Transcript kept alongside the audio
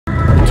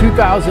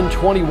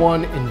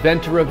2021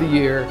 Inventor of the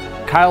Year,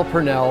 Kyle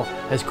Purnell,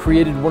 has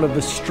created one of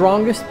the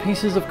strongest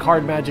pieces of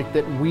card magic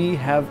that we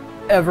have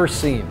ever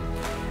seen.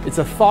 It's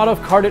a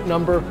thought-of carded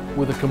number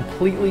with a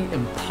completely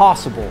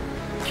impossible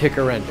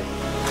kicker ending.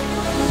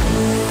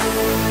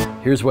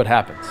 Here's what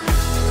happens.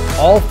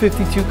 All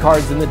 52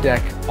 cards in the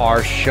deck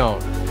are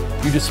shown.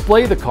 You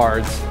display the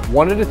cards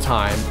one at a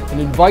time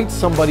and invite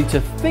somebody to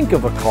think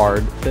of a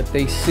card that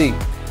they see.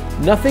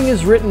 Nothing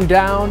is written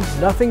down,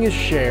 nothing is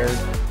shared.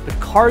 The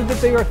card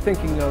that they are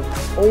thinking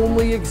of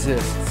only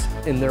exists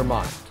in their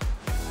mind.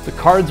 The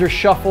cards are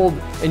shuffled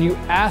and you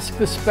ask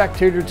the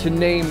spectator to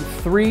name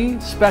 3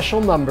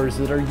 special numbers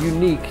that are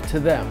unique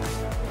to them.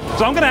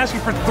 So I'm going to ask you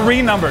for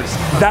 3 numbers.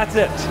 That's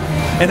it.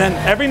 And then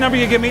every number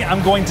you give me,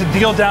 I'm going to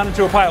deal down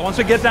into a pile. Once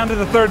we get down to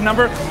the 3rd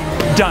number,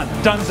 done.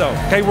 Donezo.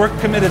 Okay, we're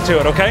committed to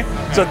it, okay?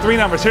 So 3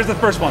 numbers. Here's the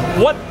first one.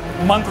 What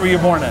month were you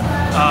born in?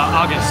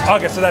 August.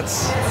 August, so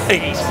that's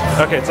 8.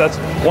 Okay, so that's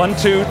 1,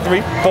 2,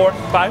 3, 4,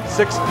 5,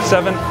 6,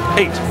 7,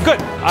 8.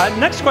 Good.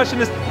 Next question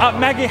is,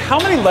 Maggie, how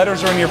many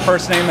letters are in your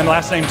first name and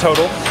last name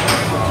total?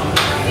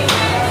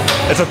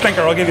 It's a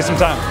thinker. I'll give you some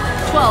time.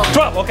 12.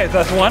 12. Okay, so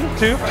that's 1,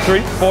 2,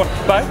 3, 4,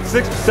 5,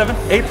 6, 7,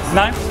 8,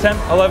 9, 10,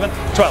 11,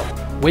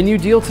 12. When you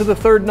deal to the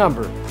 3rd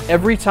number,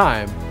 every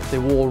time they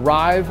will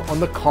arrive on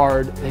the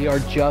card they are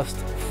just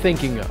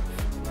thinking of.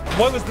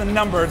 What was the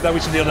number that we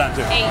should deal down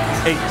to? 8.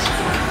 8.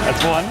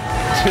 That's 1,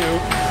 2,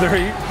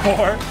 3,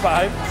 4,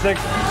 5,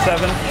 6,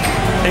 7,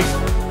 8.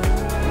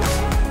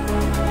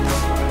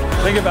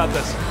 Think about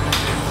this.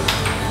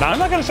 Now, I'm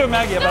not going to show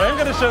Maggie it, but I'm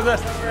going to show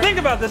this. Think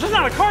about this. It's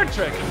not a card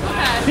trick.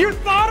 Okay. You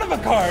thought of a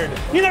card.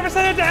 You never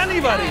said it to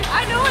anybody.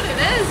 I know what it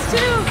is,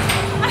 too.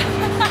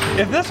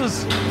 If this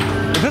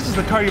is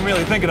the card you're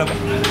really thinking of,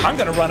 I'm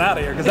going to run out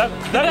of here because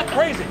that is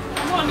crazy.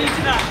 Come on, me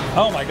to that.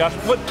 Oh my gosh.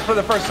 For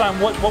the first time,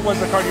 what was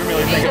the card you're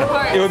really thinking of?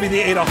 Hearts. It would be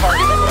the 8 of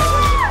Hearts.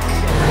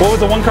 What was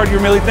the one card you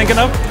were really thinking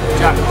of?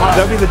 Jack of Clubs.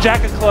 That would be the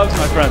Jack of Clubs,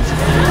 my friends.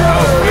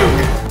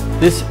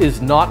 This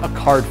is not a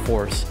card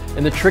force,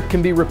 and the trick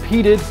can be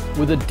repeated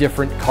with a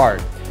different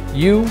card.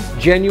 You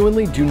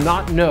genuinely do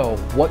not know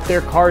what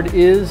their card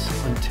is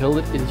until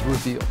it is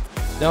revealed.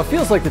 Now it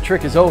feels like the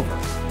trick is over,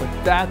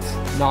 but that's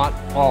not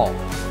all.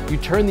 You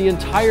turn the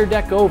entire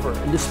deck over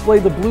and display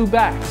the blue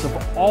backs of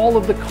all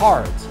of the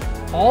cards.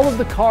 All of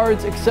the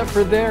cards except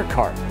for their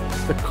card.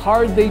 The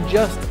card they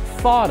just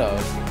thought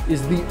of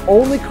is the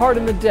only card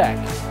in the deck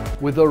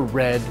with a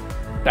red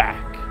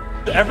back.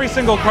 Every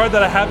single card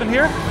that I have in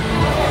here,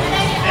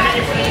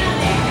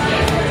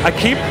 I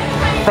keep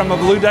from a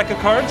blue deck of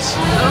cards.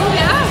 Oh,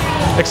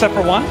 yeah. Except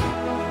for one.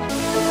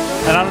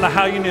 And I don't know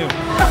how you knew.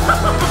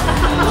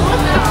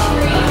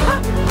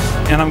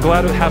 And I'm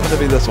glad it happened to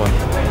be this one.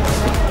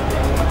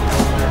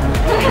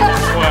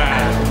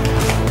 Wow.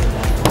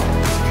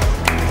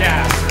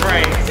 Yeah,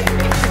 great.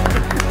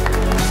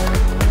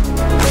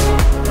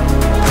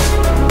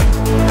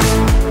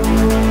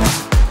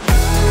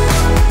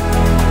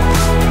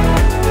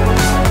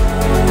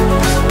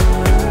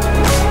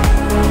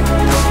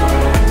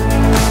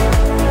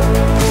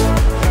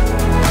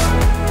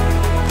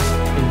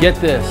 Get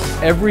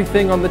this,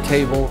 everything on the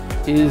table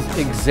is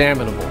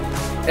examinable.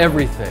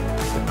 Everything.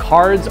 The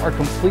cards are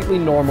completely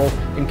normal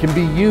and can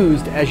be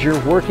used as your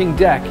working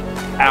deck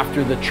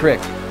after the trick.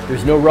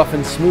 There's no rough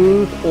and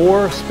smooth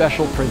or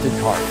special printed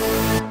cards.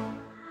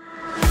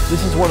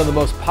 This is one of the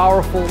most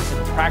powerful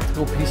and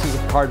practical pieces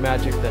of card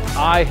magic that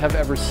I have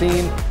ever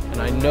seen, and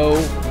I know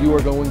you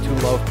are going to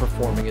love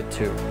performing it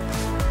too.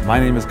 My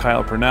name is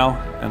Kyle Purnell,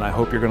 and I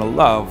hope you're going to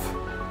love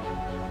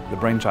the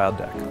Brainchild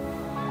deck.